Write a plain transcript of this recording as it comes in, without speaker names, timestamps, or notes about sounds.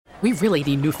We really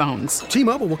need new phones.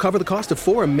 T-Mobile will cover the cost of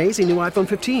 4 amazing new iPhone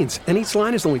 15s, and each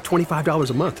line is only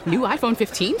 $25 a month. New iPhone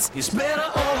 15s? It's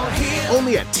better over here.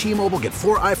 Only at T-Mobile, get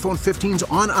 4 iPhone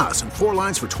 15s on us and 4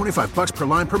 lines for $25 per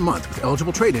line per month with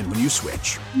eligible trade-in when you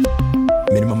switch.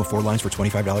 Minimum of 4 lines for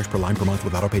 $25 per line per month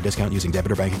with autopay discount using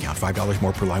debit or bank account. $5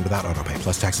 more per line without autopay,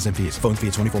 plus taxes and fees. Phone fee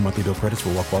at 24 monthly bill credits for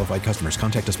well-qualified customers.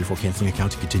 Contact us before canceling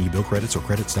account to continue bill credits or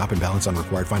credit stop and balance on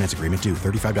required finance agreement due.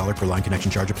 $35 per line connection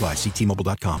charge applies. See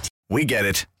T-Mobile.com. We get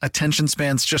it. Attention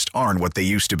spans just aren't what they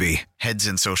used to be. Heads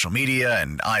in social media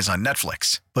and eyes on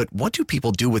Netflix. But what do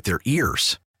people do with their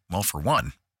ears? Well, for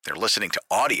one, they're listening to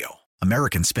audio.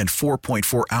 Americans spend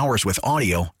 4.4 hours with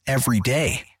audio every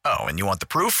day. Oh, and you want the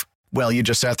proof? Well, you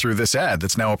just sat through this ad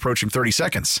that's now approaching 30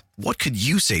 seconds. What could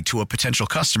you say to a potential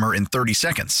customer in 30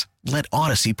 seconds? Let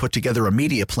Odyssey put together a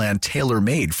media plan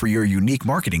tailor-made for your unique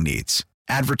marketing needs.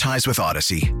 Advertise with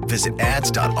Odyssey. Visit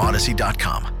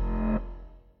ads.odyssey.com.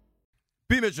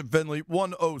 B-Mitch and Finley,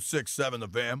 1067 The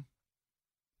Fan.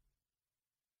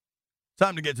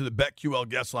 Time to get to the BetQL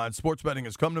guest line. Sports betting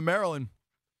has come to Maryland.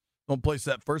 Don't place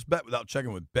that first bet without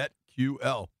checking with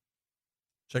BetQL.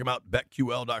 Check them out,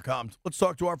 BetQL.com. Let's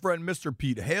talk to our friend, Mr.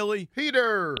 Pete Haley.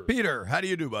 Peter, how do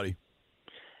you do, buddy?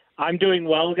 I'm doing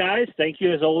well, guys. Thank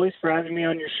you, as always, for having me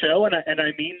on your show, and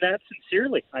I mean that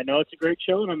sincerely. I know it's a great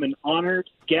show, and I'm an honored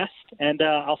guest, and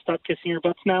I'll stop kissing your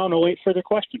butts now and await further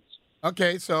questions.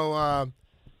 Okay, so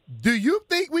do you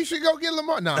think we should go get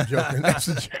Lamar? No, I'm joking. That's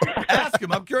a joke. Ask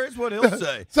him. I'm curious what he'll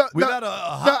say. We've had a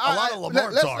lot of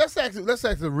Lamar talk. Let's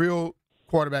ask a real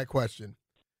quarterback question.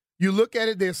 You look at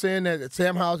it, they're saying that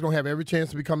Sam Howell's going to have every chance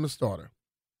to become the starter.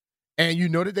 And you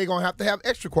know that they're going to have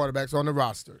extra quarterbacks on the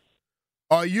roster.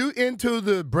 Are you into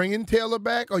the bringing Taylor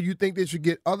back, or you think they should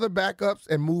get other backups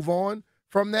and move on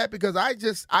from that? Because I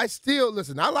still,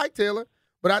 listen, I like Taylor,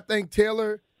 but I think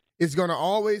Taylor is going to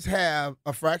always have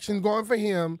a fraction going for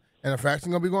him and a fraction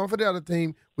going to be going for the other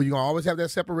team, where you're going to always have that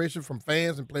separation from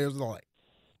fans and players alike.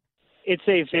 It's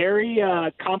a very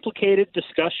complicated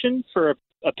discussion for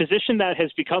a position that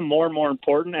has become more and more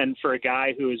important, and for a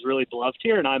guy who is really beloved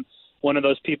here. And I'm one of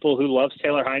those people who loves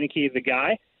Taylor Heinicke, the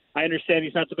guy. I understand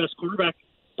he's not the best quarterback,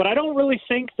 but I don't really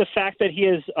think the fact that he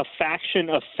has a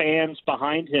faction of fans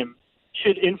behind him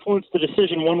should influence the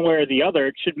decision one way or the other.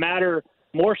 It should matter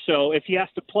more so if he has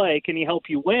to play, can he help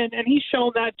you win? And he's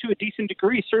shown that to a decent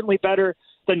degree, certainly better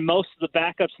than most of the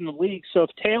backups in the league. So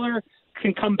if Taylor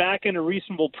can come back at a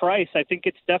reasonable price, I think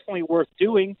it's definitely worth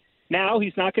doing. Now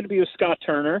he's not going to be with Scott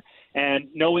Turner, and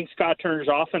knowing Scott Turner's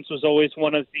offense was always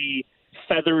one of the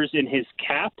feathers in his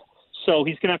cap. So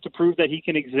he's going to have to prove that he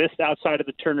can exist outside of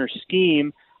the Turner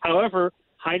scheme. However,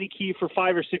 Heinicke for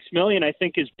 $5 or $6 million, I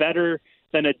think, is better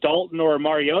than a Dalton or a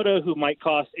Mariota who might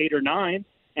cost $8 or $9.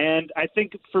 And I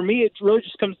think for me, it really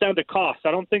just comes down to cost.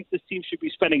 I don't think this team should be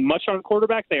spending much on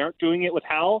quarterback. They aren't doing it with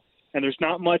Howell, and there's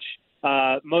not much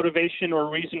motivation or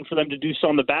reason for them to do so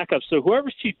on the backup. So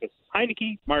whoever's cheapest,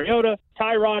 Heinicke, Mariota,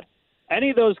 Tyrod,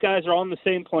 any of those guys are all on the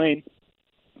same plane.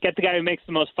 Get the guy who makes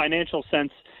the most financial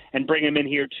sense and bring him in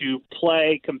here to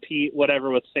play, compete, whatever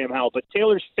with Sam Howell. But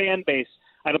Taylor's fan base,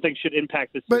 I don't think, should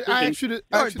impact this decision.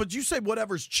 But you say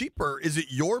whatever's cheaper. Is it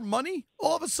your money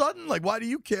all of a sudden? Like, why do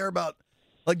you care about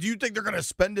 – like, do you think they're going to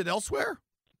spend it elsewhere?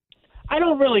 I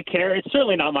don't really care. It's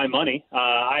certainly not my money.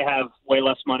 I have way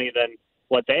less money than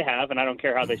what they have, and I don't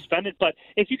care how they spend it. But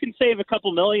if you can save a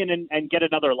couple million and get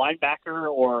another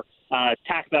linebacker or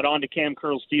tack that on to Cam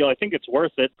Curl's deal, I think it's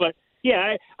worth it. But,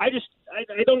 yeah, I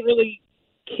don't really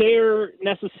care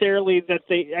necessarily that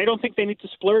I don't think they need to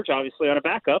splurge, obviously, on a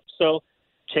backup. So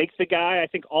take the guy. I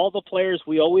think all the players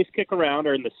we always kick around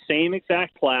are in the same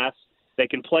exact class. They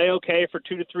can play okay for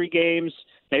 2 to 3 games.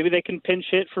 Maybe they can pinch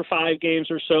hit for 5 games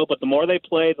or so, but the more they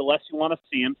play, the less you want to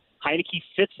see him. Heinicke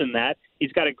fits in that.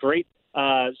 He's got a great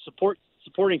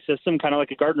supporting system, kind of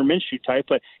like a Gardner Minshew type,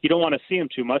 but you don't want to see him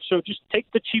too much. So just take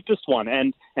the cheapest one,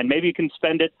 and maybe you can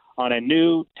spend it on a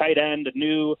new tight end, a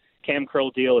new Cam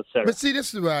Curl deal, et cetera. But see,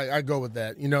 this is where I go with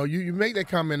that. You know, you make that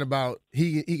comment about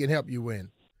he can help you win.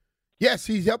 Yes,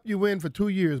 he's helped you win for 2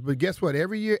 years, but guess what?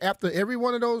 Every year, after every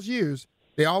one of those years,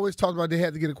 they always talked about they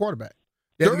had to get a quarterback.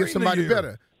 They had to get somebody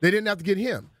better. They didn't have to get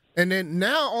him. And then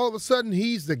now, all of a sudden,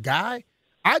 he's the guy.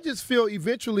 I just feel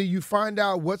eventually you find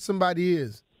out what somebody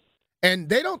is. And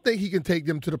they don't think he can take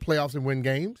them to the playoffs and win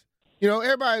games. You know,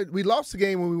 we lost the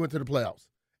game when we went to the playoffs.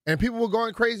 And people were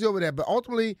going crazy over that. But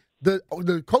ultimately,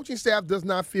 the coaching staff does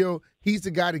not feel he's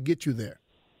the guy to get you there.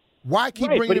 Why keep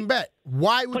bringing him back?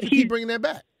 Why would you keep bringing that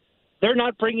back? They're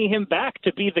not bringing him back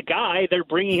to be the guy. They're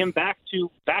bringing him back to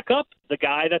back up the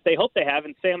guy that they hope they have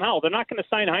in Sam Howell. They're not going to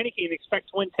sign Heinicke and expect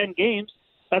to win 10 games.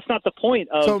 That's not the point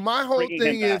of. So my whole bringing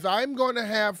thing him is, back. I'm going to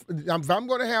have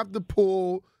the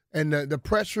pull and the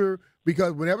pressure,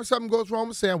 because whenever something goes wrong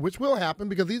with Sam, which will happen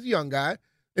because he's a young guy,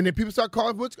 and then people start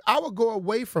calling, which I will go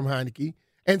away from Heinicke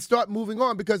and start moving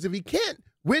on, because if he can't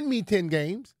win me 10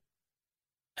 games,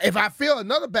 if I feel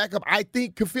another backup I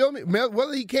think could fill me,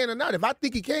 whether he can or not, if I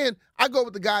think he can, I go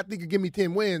with the guy I think can give me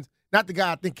 10 wins, not the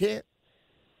guy I think can't.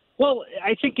 Well,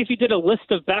 I think if you did a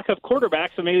list of backup quarterbacks,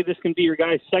 and maybe this can be your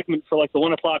guys' segment for like the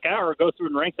 1 o'clock hour, go through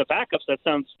and rank the backups. That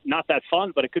sounds not that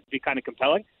fun, but it could be kind of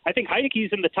compelling. I think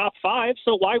Heinicke's in the top 5,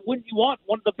 so why wouldn't you want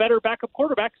one of the better backup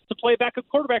quarterbacks to play backup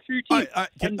quarterback for your team? All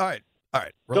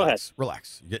right. Relax, go ahead.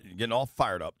 Relax. You're getting all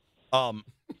fired up.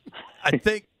 I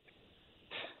think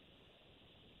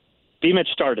B-Mitch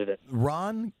started it.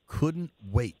 Ron couldn't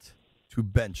wait to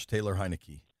bench Taylor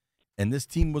Heinicke, and this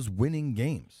team was winning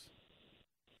games.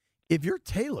 If you're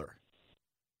Taylor,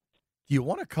 do you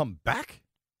want to come back?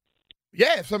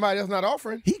 Yeah, if somebody else not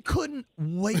offering. He couldn't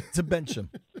wait to bench him.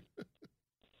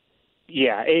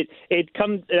 Yeah, it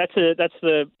comes. That's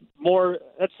the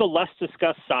less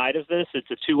discussed side of this.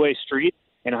 It's a two-way street,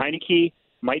 and Heinicke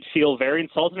might feel very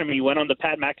insulted. I mean, he went on the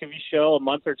Pat McAfee show a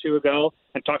month or two ago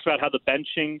and talks about how the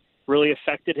benching really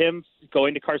affected him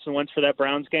going to Carson Wentz for that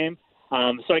Browns game.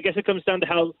 So I guess it comes down to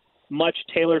how much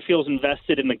Taylor feels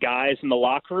invested in the guys in the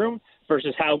locker room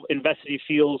versus how invested he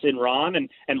feels in Ron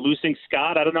and losing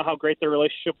Scott. I don't know how great their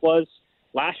relationship was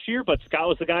last year, but Scott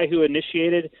was the guy who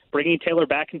initiated bringing Taylor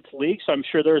back into the league, so I'm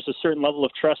sure there's a certain level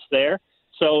of trust there.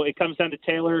 So it comes down to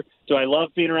Taylor. Do I love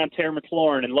being around Terry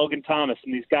McLaurin and Logan Thomas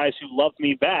and these guys who love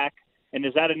me back? And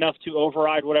is that enough to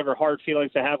override whatever hard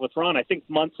feelings I have with Ron? I think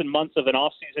months and months of an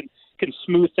offseason can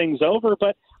smooth things over,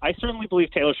 but I certainly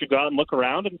believe Taylor should go out and look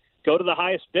around and go to the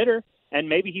highest bidder. And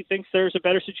maybe he thinks there's a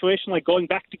better situation, like going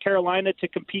back to Carolina to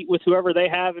compete with whoever they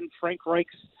have in Frank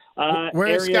Reich's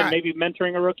area, maybe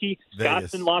mentoring a rookie. Vegas.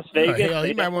 Scott's in Las Vegas. Oh, hell,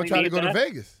 he might want to try to go to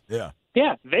Vegas. Yeah.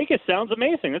 Yeah, Vegas sounds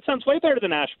amazing. That sounds way better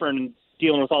than Ashburn and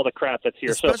dealing with all the crap that's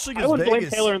here. Especially so I wouldn't blame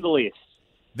Vegas, Taylor in the least.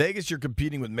 Vegas, you're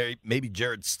competing with maybe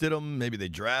Jared Stidham. Maybe they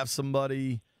draft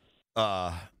somebody.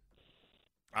 I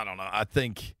don't know. I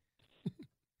think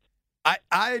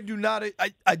I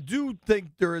do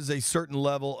think there is a certain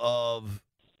level of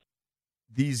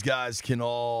these guys can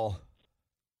all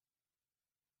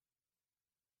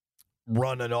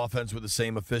run an offense with the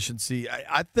same efficiency.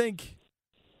 I think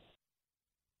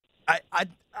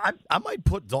I might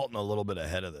put Dalton a little bit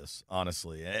ahead of this,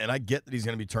 honestly. And I get that he's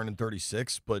going to be turning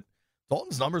 36, but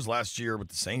Dalton's numbers last year with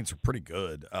the Saints are pretty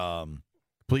good.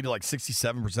 Completed like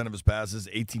 67% of his passes,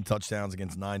 18 touchdowns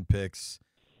against 9 picks.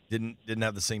 Didn't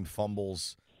have the same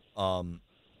fumbles.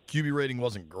 QB rating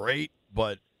wasn't great,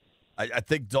 but I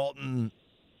think Dalton.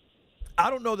 I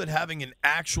don't know that having an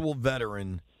actual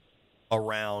veteran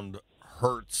around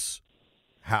hurts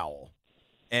Howell,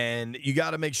 and you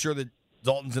got to make sure that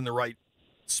Dalton's in the right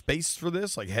space for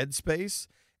this, like head space.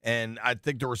 And I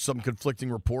think there were some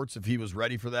conflicting reports if he was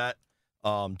ready for that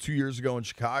 2 years ago in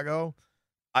Chicago.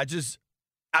 I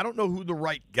don't know who the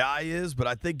right guy is, but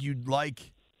I think you'd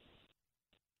like,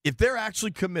 if they're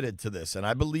actually committed to this, and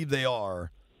I believe they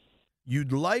are,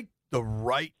 you'd like the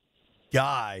right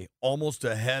guy almost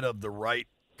ahead of the right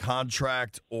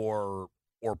contract or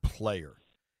player.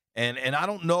 And I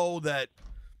don't know that.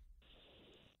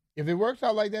 If it works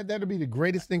out like that, that'll be the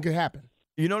greatest thing could happen.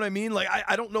 You know what I mean? Like,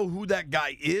 I don't know who that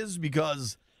guy is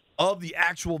because of the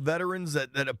actual veterans that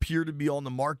appear to be on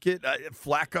the market.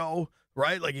 Flacco,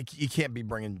 right? Like, you can't be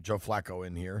bringing Joe Flacco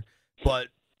in here. But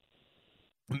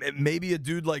maybe a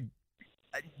dude like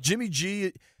Jimmy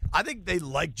G. I think they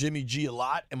like Jimmy G a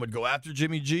lot and would go after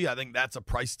Jimmy G. I think that's a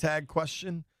price tag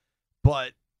question.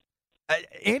 But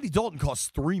Andy Dalton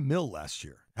cost $3 million last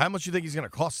year. How much do you think he's going to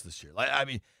cost this year? Like, I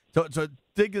mean, to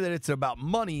think that it's about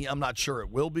money, I'm not sure it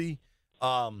will be.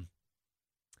 I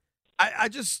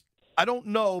don't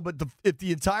know, but if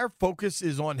the entire focus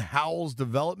is on Howell's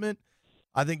development,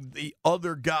 I think the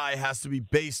other guy has to be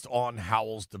based on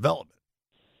Howell's development.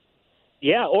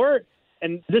 Yeah,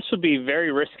 and this would be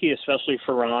very risky, especially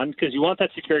for Ron, because you want that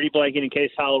security blanket in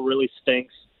case Howell really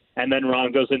stinks, and then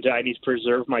Ron goes into I need to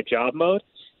preserve my job mode.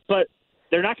 But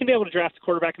they're not going to be able to draft a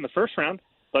quarterback in the first round,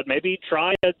 but maybe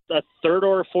try a third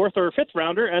or a fourth or a fifth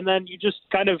rounder, and then you just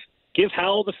kind of give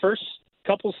Howell the first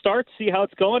couple starts, see how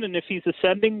it's going, and if he's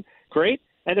ascending, great.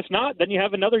 And if not, then you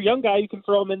have another young guy you can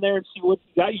throw him in there and see what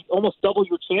you got. You almost double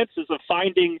your chances of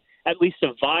finding at least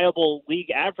a viable league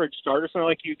average starter. It's not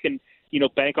like you can,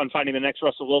 bank on finding the next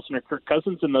Russell Wilson or Kirk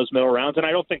Cousins in those middle rounds. And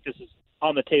I don't think this is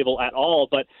on the table at all,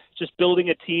 but just building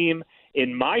a team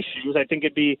in my shoes, I think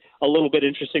it'd be a little bit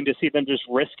interesting to see them just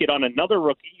risk it on another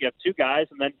rookie. You have two guys,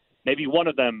 and then maybe one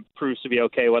of them proves to be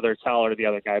okay, whether it's Howell or the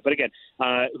other guy. But again,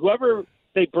 whoever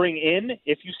they bring in,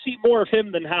 if you see more of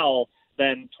him than Howell,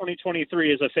 then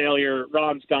 2023 is a failure.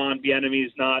 Ron's gone,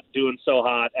 Bieniemy's not doing so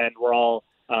hot, and we're all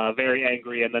very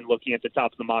angry and then looking at the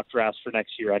top of the mock drafts for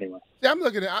next year anyway. See, I'm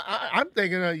looking at. I'm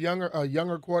thinking a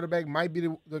younger quarterback might be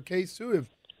the case too. If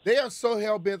they are so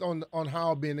hell bent on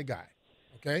Howell being the guy,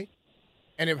 okay,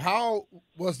 and if Howell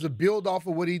was to build off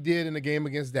of what he did in the game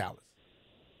against Dallas,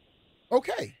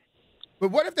 okay,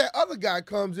 but what if that other guy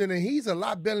comes in and he's a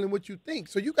lot better than what you think?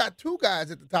 So you got two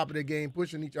guys at the top of their game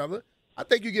pushing each other. I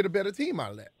think you get a better team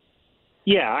out of that.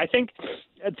 Yeah, I think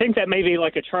that may be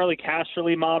like a Charlie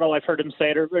Casserly model. I've heard him say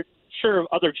it, or sure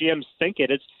other GMs think it.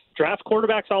 It's draft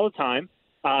quarterbacks all the time,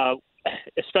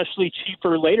 especially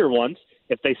cheaper later ones.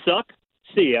 If they suck,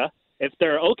 see ya. If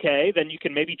they're okay, then you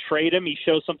can maybe trade him. He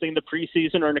shows something in the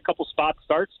preseason or in a couple spot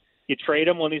starts. You trade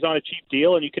him when he's on a cheap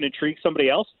deal, and you can intrigue somebody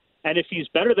else. And if he's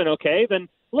better than okay, then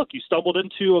look, you stumbled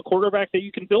into a quarterback that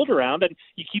you can build around, and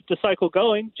you keep the cycle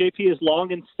going. JP has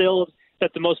long instilled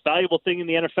that the most valuable thing in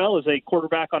the NFL is a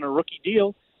quarterback on a rookie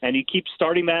deal, and you keep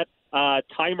starting that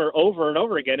timer over and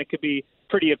over again. It could be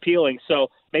pretty appealing. So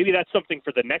maybe that's something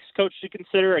for the next coach to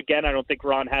consider. Again, I don't think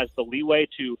Ron has the leeway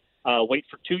to wait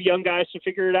for two young guys to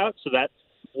figure it out, so that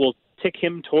will tick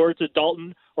him towards a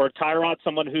Dalton or a Tyrod,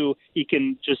 someone who he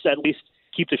can just at least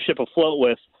keep the ship afloat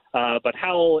with. But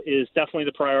Howell is definitely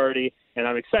the priority, and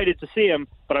I'm excited to see him,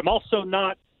 but I'm also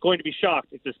not going to be shocked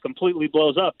if this completely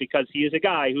blows up, because he is a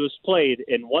guy who has played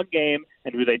in one game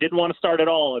and who they didn't want to start at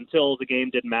all until the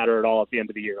game didn't matter at all at the end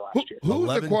of the year last year.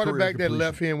 Who's the quarterback that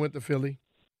left here and went to Philly?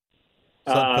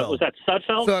 Was that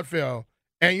Sudfeld? Sudfeld.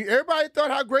 And everybody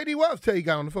thought how great he was till he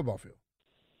got on the football field.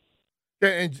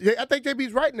 And I think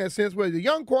JB's right in that sense, where the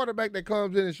young quarterback that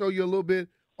comes in and show you a little bit,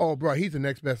 oh, bro, he's the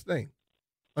next best thing,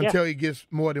 until he gets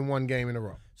more than one game in a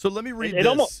row. So let me read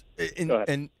this.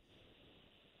 And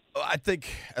I think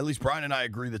at least Brian and I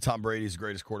agree that Tom Brady is the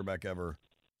greatest quarterback ever.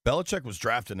 Belichick was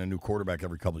drafting a new quarterback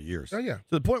every couple of years. Oh, yeah. To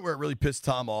the point where it really pissed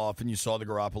Tom off, and you saw the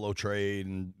Garoppolo trade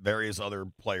and various other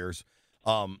players.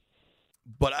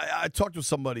 But I talked with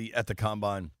somebody at the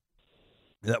Combine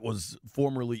that was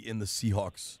formerly in the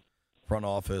Seahawks front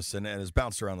office and has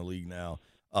bounced around the league now,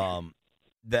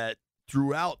 that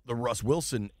throughout the Russ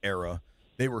Wilson era,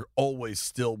 they were always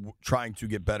still trying to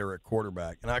get better at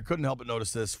quarterback. And I couldn't help but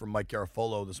notice this from Mike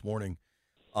Garafolo this morning.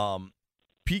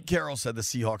 Pete Carroll said the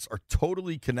Seahawks are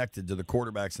totally connected to the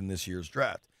quarterbacks in this year's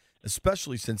draft,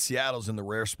 especially since Seattle's in the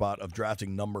rare spot of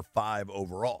drafting number 5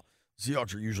 overall. The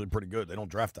Seahawks are usually pretty good. They don't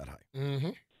draft that high. Mm-hmm.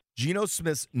 Geno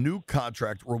Smith's new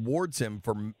contract rewards him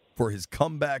for his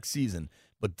comeback season,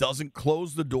 but doesn't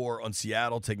close the door on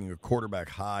Seattle taking a quarterback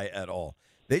high at all.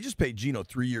 They just paid Geno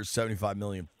 3 years, $75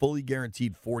 million, fully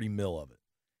guaranteed $40 million of it.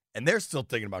 And they're still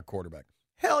thinking about quarterback.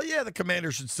 Hell yeah, the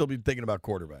Commanders should still be thinking about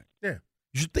quarterback. Yeah.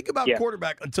 You should think about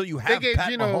quarterback until you have Pat Mahomes. They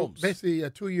gave Geno basically a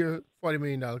 2-year, $40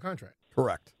 million contract.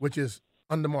 Correct. Which is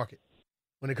under market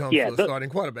when it comes to a starting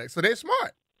quarterback. So they're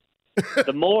smart.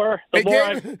 They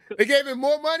gave him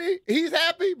more money. He's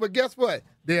happy, but guess what?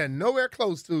 They're nowhere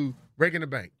close to breaking the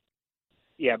bank.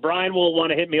 Yeah, Brian will want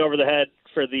to hit me over the head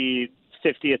for the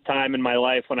 50th time in my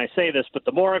life when I say this, but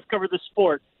the more I've covered the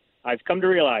sport, I've come to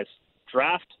realize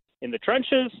draft in the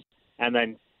trenches and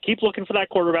then keep looking for that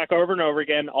quarterback over and over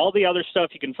again. All the other stuff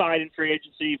you can find in free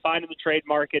agency, find in the trade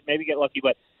market, maybe get lucky,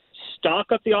 but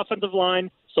stock up the offensive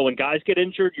line so when guys get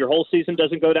injured, your whole season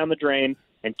doesn't go down the drain,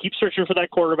 and keep searching for that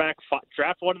quarterback.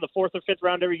 Draft one in the 4th or 5th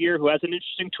round every year who has an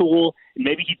interesting tool, and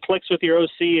maybe he clicks with your OC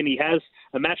and he has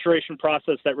a maturation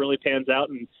process that really pans out.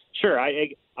 And sure,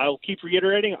 I'll keep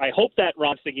reiterating. I hope that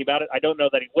Ron's thinking about it. I don't know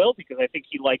that he will, because I think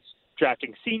he likes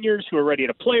drafting seniors who are ready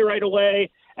to play right away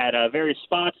at various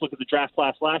spots. Look at the draft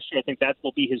class last year. I think that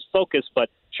will be his focus. But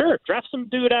sure, draft some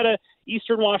dude out of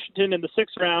Eastern Washington in the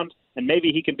 6th round, and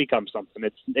maybe he can become something.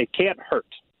 It can't hurt.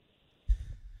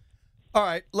 All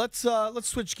right, let's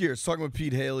switch gears. Talking with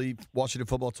Pete Hailey, Washington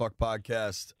Football Talk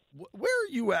podcast. Where are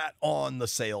you at on the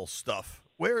sales stuff?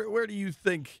 Where do you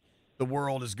think the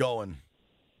world is going?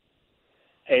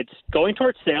 It's going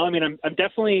towards sale. I mean,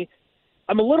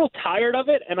 I'm a little tired of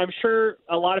it, and I'm sure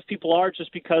a lot of people are,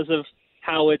 just because of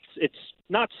how it's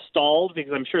not stalled,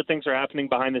 because I'm sure things are happening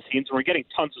behind the scenes. We're getting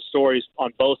tons of stories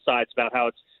on both sides about how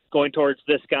it's going towards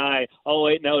this guy. Oh,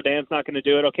 wait, no, Dan's not going to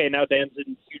do it. Okay, now Dan's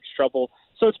in huge trouble.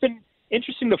 So it's been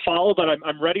interesting to follow, but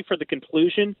I'm ready for the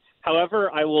conclusion.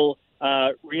 However, I will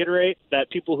reiterate that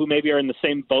people who maybe are in the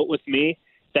same boat with me,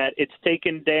 that it's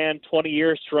taken Dan 20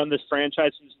 years to run this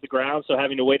franchise into the ground, so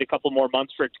having to wait a couple more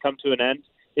months for it to come to an end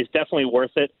is definitely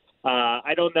worth it.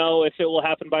 I don't know if it will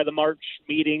happen by the March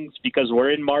meetings, because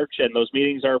we're in March and those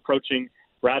meetings are approaching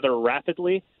rather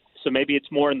rapidly. So maybe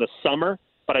it's more in the summer,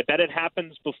 but I bet it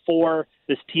happens before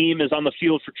this team is on the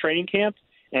field for training camp.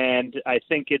 And I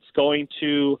think it's going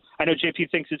to – I know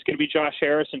JP thinks it's going to be Josh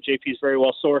Harris, and JP is very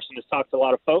well sourced and has talked to a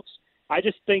lot of folks. I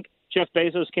just think Jeff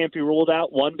Bezos can't be ruled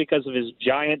out, one, because of his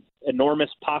giant, enormous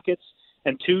pockets,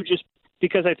 and two, just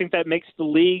because I think that makes the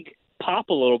league pop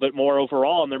a little bit more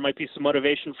overall, and there might be some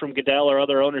motivation from Goodell or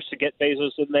other owners to get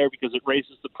Bezos in there because it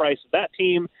raises the price of that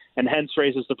team and hence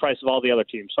raises the price of all the other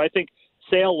teams. So I think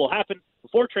sale will happen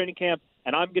before training camp,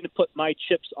 and I'm going to put my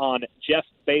chips on Jeff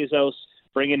Bezos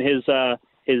bringing his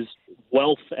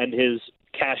wealth and his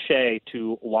cachet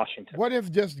to Washington. What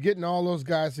if just getting all those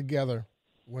guys together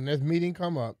when this meeting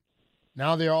come up,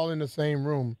 now they're all in the same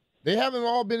room. They haven't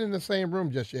all been in the same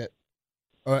room just yet,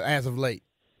 as of late.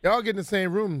 They all get in the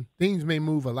same room. Things may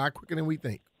move a lot quicker than we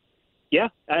think. Yeah,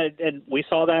 and we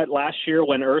saw that last year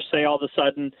when Irsay all of a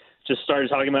sudden just started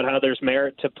talking about how there's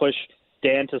merit to push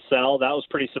Dan to sell. That was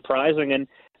pretty surprising. And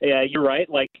you're right.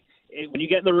 Like, when you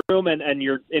get in the room and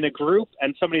you're in a group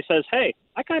and somebody says, hey,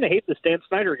 I kind of hate this Dan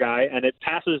Snyder guy, and it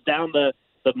passes down the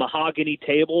mahogany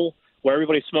table where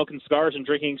everybody's smoking cigars and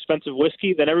drinking expensive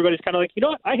whiskey, then everybody's kind of like, you know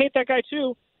what, I hate that guy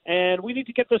too, and we need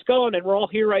to get this going, and we're all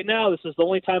here right now. This is the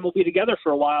only time we'll be together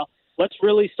for a while. Let's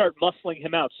really start muscling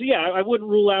him out. So, yeah, I wouldn't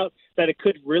rule out that it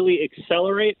could really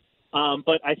accelerate,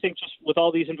 but I think just with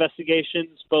all these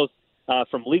investigations, both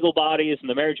from legal bodies and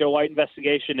the Mary Jo White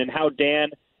investigation and how Dan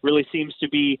really seems to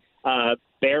be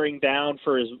bearing down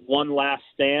for his one last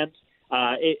stand,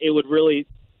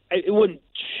 it wouldn't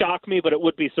shock me, but it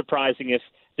would be surprising if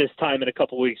this time in a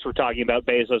couple of weeks we're talking about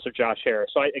Bezos or Josh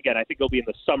Harris. So, I think it'll be in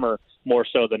the summer more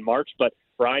so than March. But,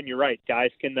 Brian, you're right. Guys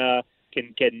can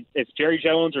if Jerry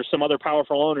Jones or some other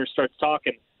powerful owner starts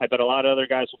talking, I bet a lot of other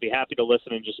guys will be happy to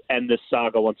listen and just end this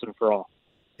saga once and for all.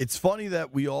 It's funny that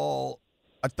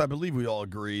I believe we all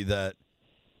agree that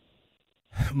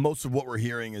most of what we're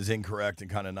hearing is incorrect and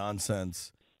kind of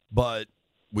nonsense, but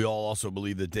we all also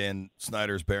believe that Dan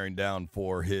Snyder's bearing down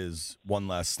for his one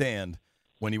last stand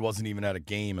when he wasn't even at a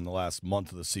game in the last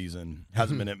month of the season,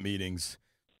 hasn't been at meetings.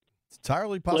 It's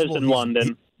entirely possible. Lives in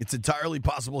London. It's entirely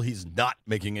possible he's not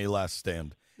making a last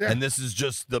stand. Yeah. And this is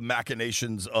just the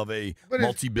machinations of a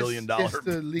multi-billion-dollar deal. It's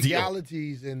the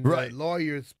legalities and right. The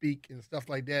lawyers speak and stuff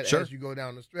like that sure. as you go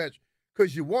down the stretch,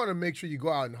 because you want to make sure you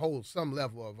go out and hold some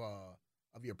level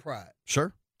of your pride.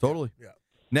 Sure, totally. Yeah.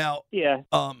 Now,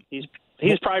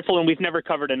 he's prideful, and we've never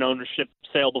covered an ownership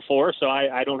sale before, so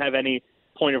I don't have any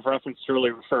point of reference to really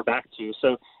refer back to.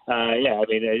 So,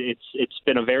 it's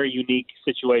been a very unique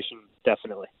situation,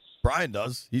 definitely. Brian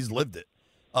does. He's lived it.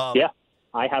 Yeah,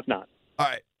 I have not. All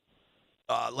right.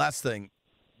 Last thing.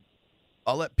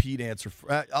 I'll let Pete answer.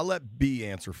 I'll let B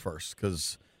answer first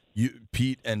because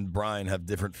Pete and Brian have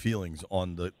different feelings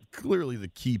on clearly the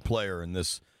key player in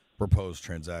this proposed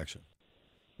transaction.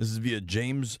 This is via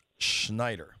James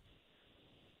Schneider.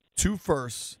 2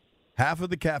 firsts, half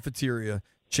of the cafeteria,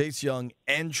 Chase Young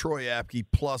and Troy Apke,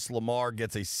 plus Lamar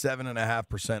gets a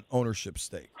 7.5% ownership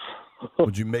stake.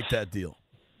 Would you make that deal?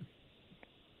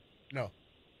 No.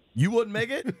 You wouldn't make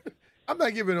it? I'm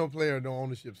not giving no player no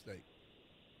ownership stake.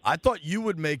 I thought you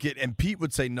would make it, and Pete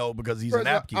would say no because he's an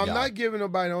Apke guy. I'm not giving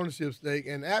nobody an ownership stake,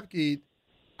 and Apke,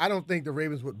 I don't think the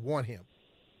Ravens would want him.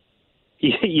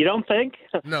 You don't think?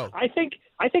 No. I think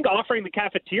offering the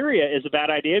cafeteria is a bad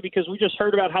idea because we just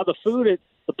heard about how the food at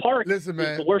the park is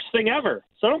the worst thing ever.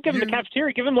 So don't give him the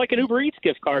cafeteria. Give him like an Uber Eats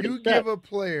gift card instead. You give a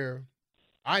player,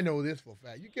 I know this for a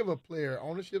fact, you give a player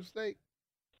ownership stake,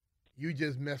 you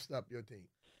just messed up your team.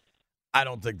 I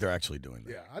don't think they're actually doing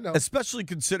that. Yeah, I know. Especially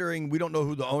considering we don't know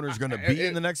who the owner's going to be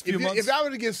in the next few months. If I were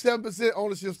to get 7%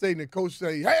 ownership stake and the coach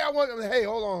say, hey,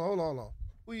 hold on.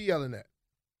 Who you yelling at?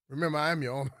 Remember, I am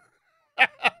your owner.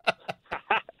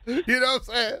 You know what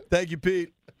I'm saying? Thank you,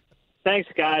 Pete. Thanks,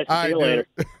 guys. See you later.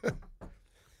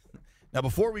 Now,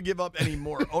 before we give up any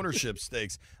more ownership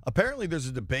stakes, apparently there's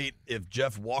a debate if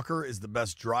Jeff Walker is the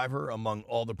best driver among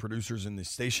all the producers in the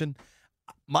station.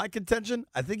 My contention,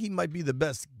 I think he might be the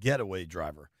best getaway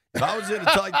driver. If I was in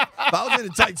a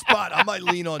tight spot, I might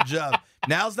lean on Jeff.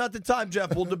 Now's not the time,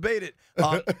 Jeff. We'll debate it.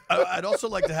 I'd also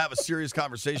like to have a serious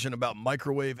conversation about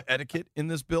microwave etiquette in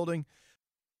this building.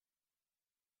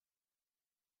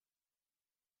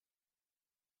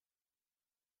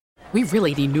 We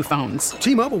really need new phones.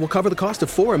 T-Mobile will cover the cost of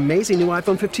 4 amazing new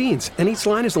iPhone 15s, and each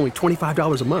line is only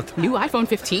 $25 a month. New iPhone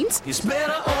 15s? It's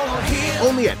better over here.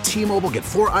 Only at T-Mobile, get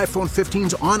 4 iPhone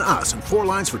 15s on us and 4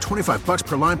 lines for $25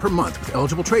 per line per month with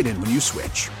eligible trade-in when you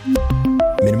switch.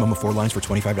 Minimum Minimum of 4 lines for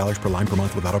 $25 per line per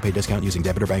month with auto pay discount using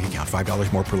debit or bank account.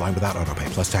 $5 more per line without auto pay,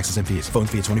 plus taxes and fees. Phone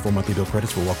fee at 24 monthly bill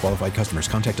credits for well qualified customers.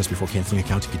 Contact us before canceling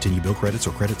account to continue bill credits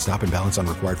or credit stop and balance on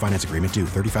required finance agreement due.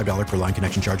 $35 per line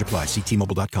connection charge applies. See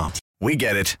T-Mobile.com. We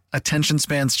get it. Attention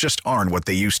spans just aren't what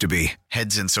they used to be.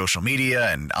 Heads in social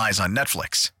media and eyes on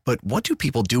Netflix. But what do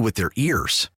people do with their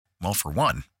ears? Well, for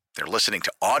one, they're listening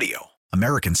to audio.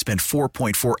 Americans spend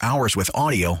 4.4 hours with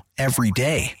audio every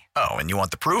day. Oh, and you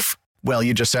want the proof? Well,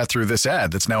 you just sat through this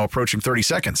ad that's now approaching 30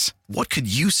 seconds. What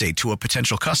could you say to a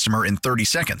potential customer in 30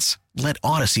 seconds? Let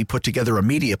Odyssey put together a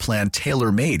media plan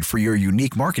tailor-made for your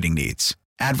unique marketing needs.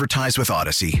 Advertise with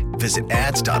Odyssey. Visit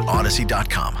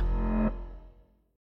ads.odyssey.com.